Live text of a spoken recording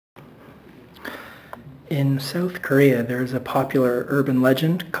In South Korea, there's a popular urban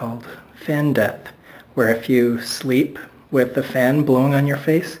legend called fan death, where if you sleep with the fan blowing on your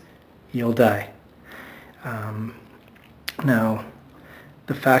face, you'll die. Now,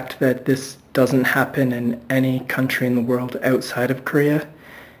 the fact that this doesn't happen in any country in the world outside of Korea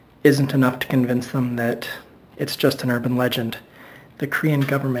isn't enough to convince them that it's just an urban legend. The Korean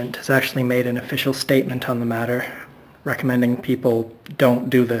government has actually made an official statement on the matter, recommending people don't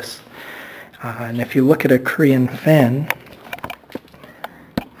do this. And if you look at a Korean fan,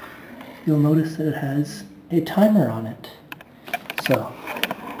 you'll notice that it has a timer on it. So,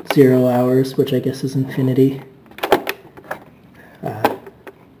 0 hours, which I guess is infinity.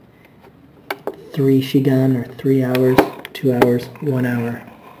 3 shigan, or 3 hours, 2 hours, 1 hour.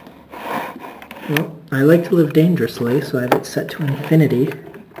 Well, I like to live dangerously, so I have it set to infinity.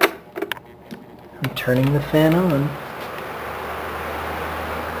 I'm turning the fan on.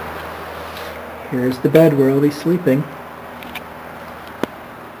 Here's the bed where I'll be sleeping.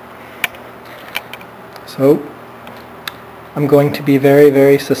 So, I'm going to be very,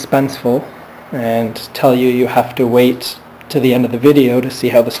 very suspenseful and tell you you have to wait to the end of the video to see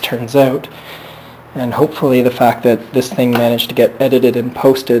how this turns out. And hopefully the fact that this thing managed to get edited and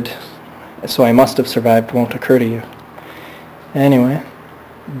posted, so I must have survived, won't occur to you. Anyway,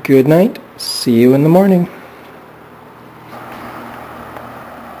 good night. See you in the morning.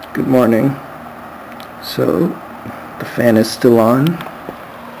 Good morning. So, the fan is still on.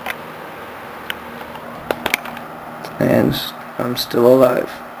 And I'm still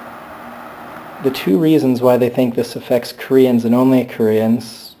alive. The two reasons why they think this affects Koreans and only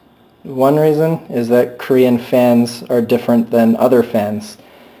Koreans. One reason is that Korean fans are different than other fans.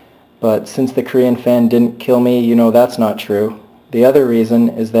 But since the Korean fan didn't kill me, you know that's not true. The other reason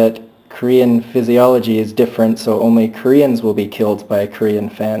is that Korean physiology is different, so only Koreans will be killed by Korean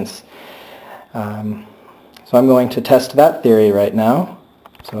fans. So I'm going to test that theory right now.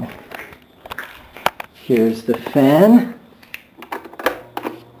 So here's the fan.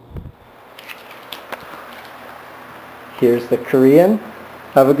 Here's the Korean.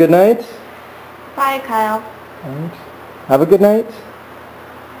 Have a good night. Bye, Kyle. And have a good night.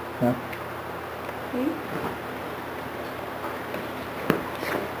 Yeah.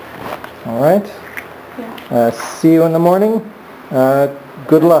 All right. Yeah. See you in the morning.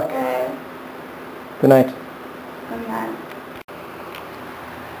 Good luck. Okay. Good night. Good night.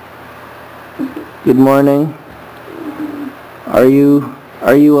 Good morning. Are you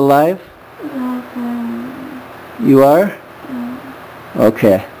alive? You are?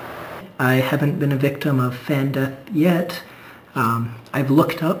 Okay. I haven't been a victim of fan death yet. I've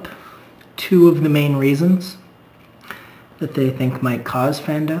looked up two of the main reasons that they think might cause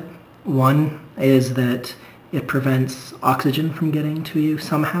fan death. One is that it prevents oxygen from getting to you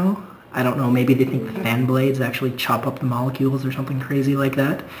somehow. I don't know, maybe they think the fan blades actually chop up the molecules or something crazy like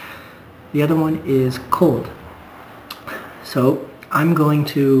that. The other one is cold. So I'm going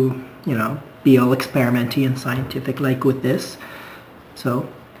to, be all experimenty and scientific like with this. So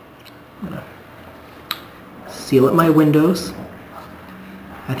I'm going to seal up my windows.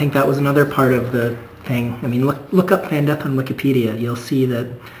 I think that was another part of the thing. I mean, look up fan death on Wikipedia. You'll see that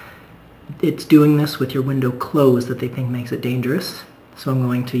it's doing this with your window closed that they think makes it dangerous. So I'm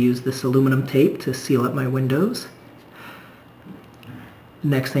going to use this aluminum tape to seal up my windows.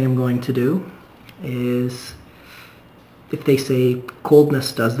 Next thing I'm going to do is, if they say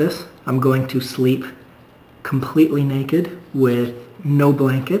coldness does this, I'm going to sleep completely naked with no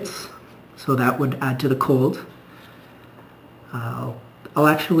blankets, so that would add to the cold. I'll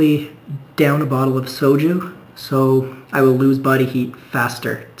actually down a bottle of soju, so I will lose body heat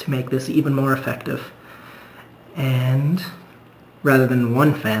faster to make this even more effective. And rather than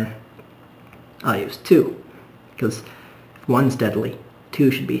one fan, I'll use two, because if one's deadly,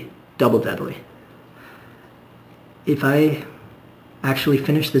 two should be double deadly. If I actually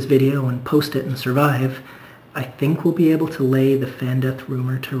finish this video and post it and survive, I think we'll be able to lay the fan death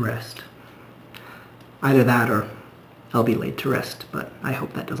rumor to rest. Either that or I'll be laid to rest, but I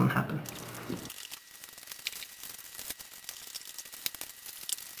hope that doesn't happen.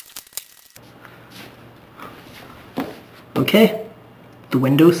 Okay, the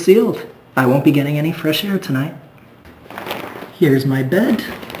window's sealed. I won't be getting any fresh air tonight. Here's my bed.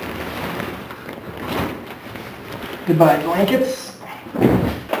 Goodbye, blankets.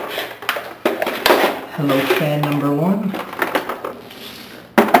 Hello, fan number one.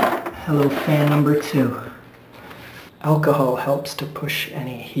 Hello, fan number two. Alcohol helps to push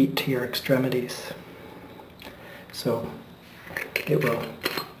any heat to your extremities. So it will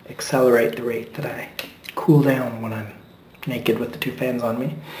accelerate the rate that I cool down when I'm naked with the two fans on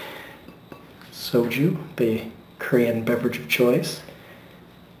me. soju, the Korean beverage of choice.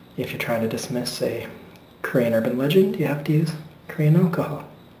 If you're trying to dismiss a Korean urban legend, you have to use Korean alcohol.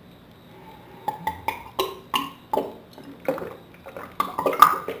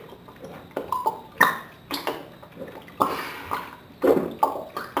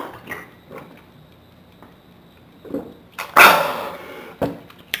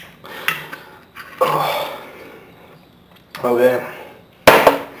 Okay.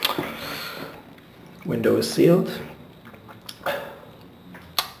 Window is sealed.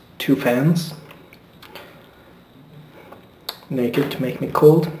 2 fans. Naked to make me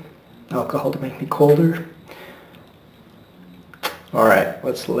cold. Alcohol to make me colder. Alright,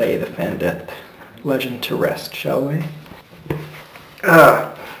 let's lay the fan death legend to rest, shall we?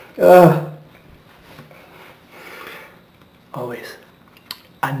 Always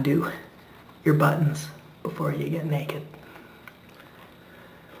undo your buttons before you get naked.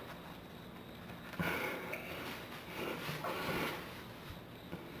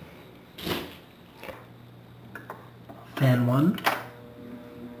 Fan 1.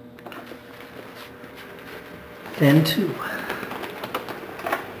 Fan 2.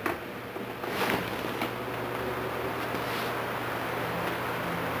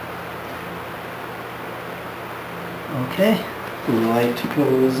 Okay, the light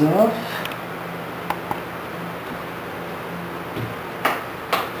goes off.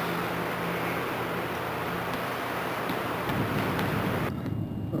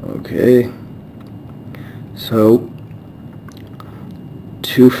 Okay, so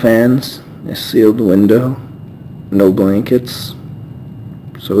 2 fans, a sealed window, no blankets,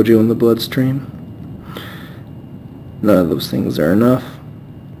 soju in the bloodstream. None of those things are enough.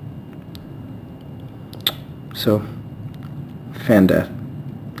 So, fan death,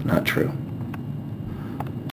 not true.